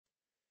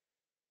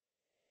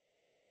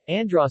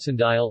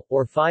Androstenediol,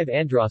 or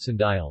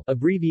 5-androstenediol,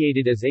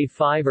 abbreviated as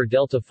A5 or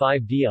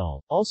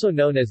delta-5-diol, also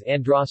known as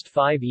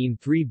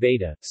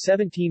androst-5-ene-3-beta,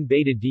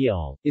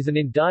 17-beta-diol, is an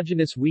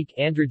endogenous weak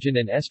androgen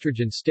and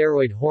estrogen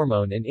steroid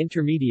hormone and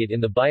intermediate in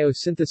the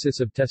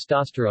biosynthesis of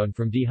testosterone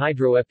from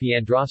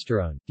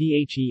dehydroepiandrosterone,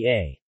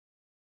 DHEA.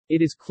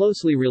 It is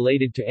closely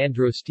related to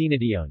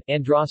androstenedione,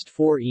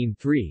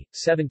 androst-4-ene-3,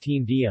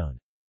 17-dione.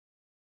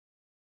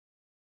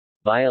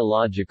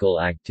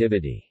 Biological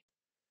activity.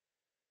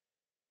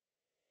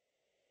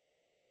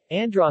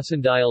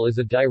 Androstenediol is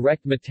a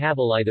direct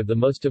metabolite of the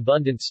most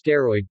abundant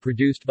steroid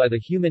produced by the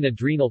human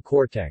adrenal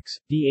cortex,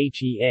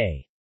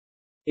 DHEA.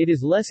 It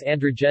is less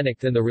androgenic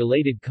than the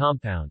related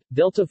compound,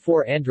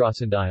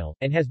 delta-4-androstenediol,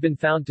 and has been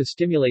found to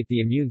stimulate the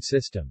immune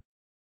system.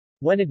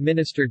 When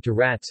administered to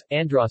rats,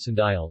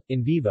 androstenediol,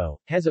 in vivo,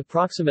 has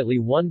approximately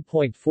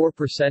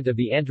 1.4% of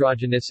the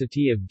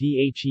androgenicity of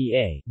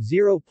DHEA,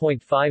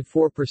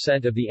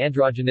 0.54% of the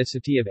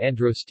androgenicity of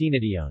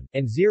androstenedione,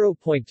 and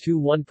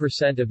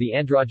 0.21% of the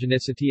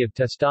androgenicity of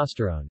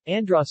testosterone.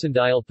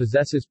 Androstenediol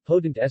possesses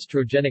potent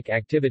estrogenic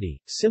activity,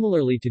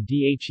 similarly to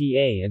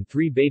DHEA and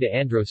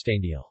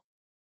 3-beta-androstenediol.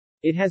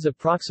 It has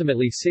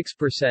approximately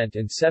 6%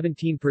 and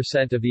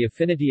 17% of the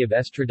affinity of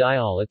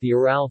estradiol at the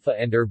ER-alpha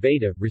and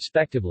ER-beta,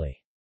 respectively.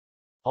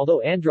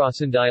 Although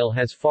androstenediol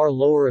has far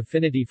lower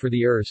affinity for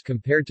the ERs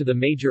compared to the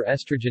major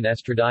estrogen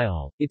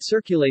estradiol, it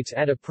circulates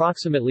at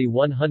approximately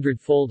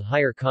 100-fold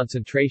higher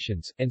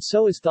concentrations, and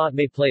so is thought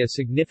may play a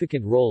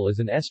significant role as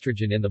an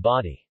estrogen in the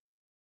body.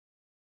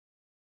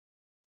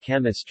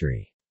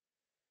 Chemistry.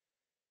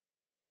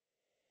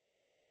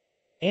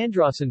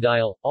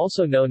 Androstenediol,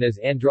 also known as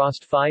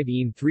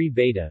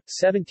androst-5-ene-3-beta,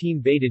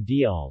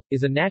 17-beta-diol,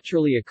 is a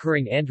naturally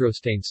occurring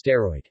androstane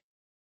steroid.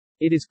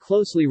 It is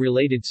closely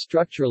related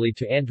structurally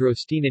to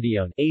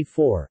androstenedione,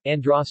 A4,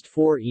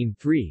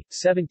 androst-4-ene-3,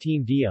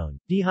 17-dione,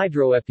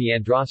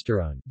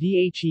 dehydroepiandrosterone,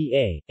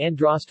 DHEA,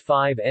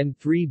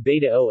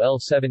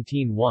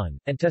 androst-5-N3-beta-OL-17-1,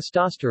 and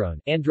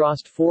testosterone,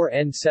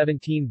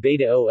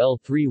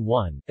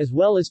 androst-4-N17-beta-OL-3-1, as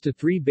well as to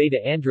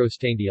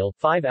 3-beta-androstenediol,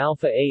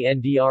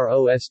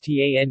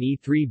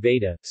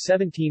 5-alpha-ANDROSTANE-3-beta,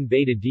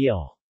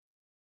 17-beta-diol.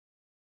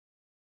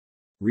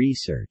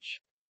 Research.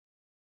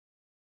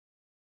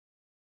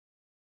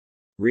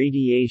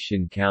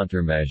 Radiation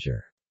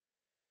countermeasure.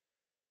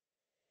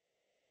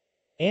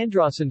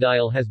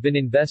 Androstenediol has been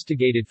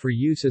investigated for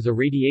use as a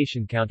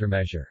radiation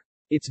countermeasure.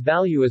 Its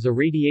value as a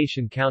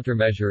radiation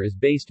countermeasure is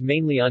based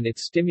mainly on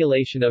its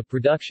stimulation of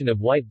production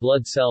of white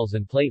blood cells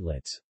and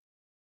platelets.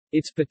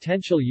 Its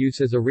potential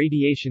use as a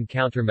radiation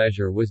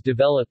countermeasure was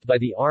developed by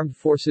the Armed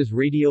Forces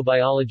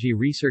Radiobiology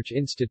Research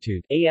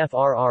Institute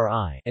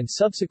 (AFRRI) and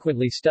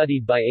subsequently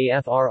studied by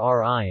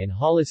AFRRI and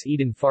Hollis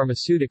Eden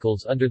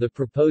Pharmaceuticals under the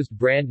proposed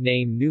brand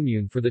name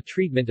Numune for the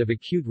treatment of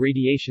acute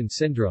radiation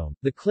syndrome.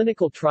 The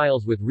clinical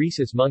trials with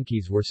rhesus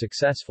monkeys were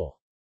successful.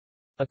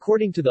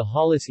 According to the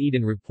Hollis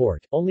Eden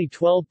report, only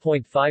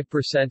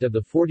 12.5% of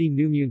the 40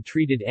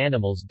 Numune-treated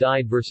animals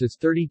died versus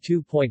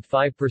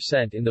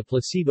 32.5% in the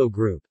placebo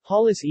group.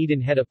 Hollis Eden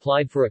had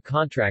applied for a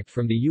contract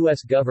from the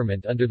U.S.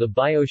 government under the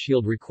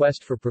BioShield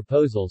Request for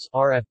Proposals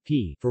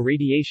 (RFP) for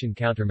radiation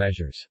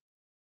countermeasures.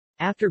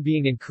 After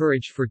being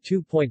encouraged for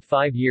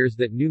 2.5 years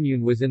that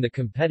Numune was in the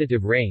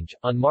competitive range,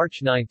 on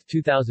March 9,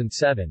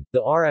 2007,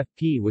 the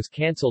RFP was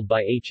cancelled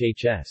by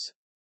HHS.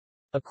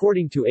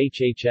 According to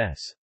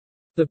HHS,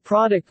 the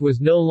product was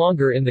no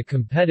longer in the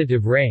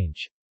competitive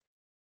range.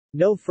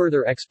 No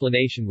further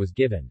explanation was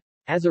given.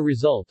 As a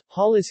result,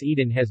 Hollis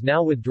Eden has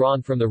now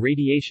withdrawn from the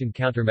radiation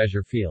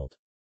countermeasure field.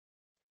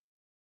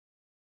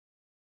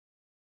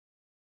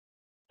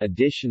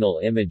 Additional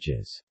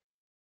images.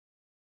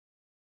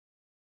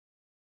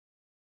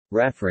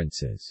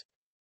 References.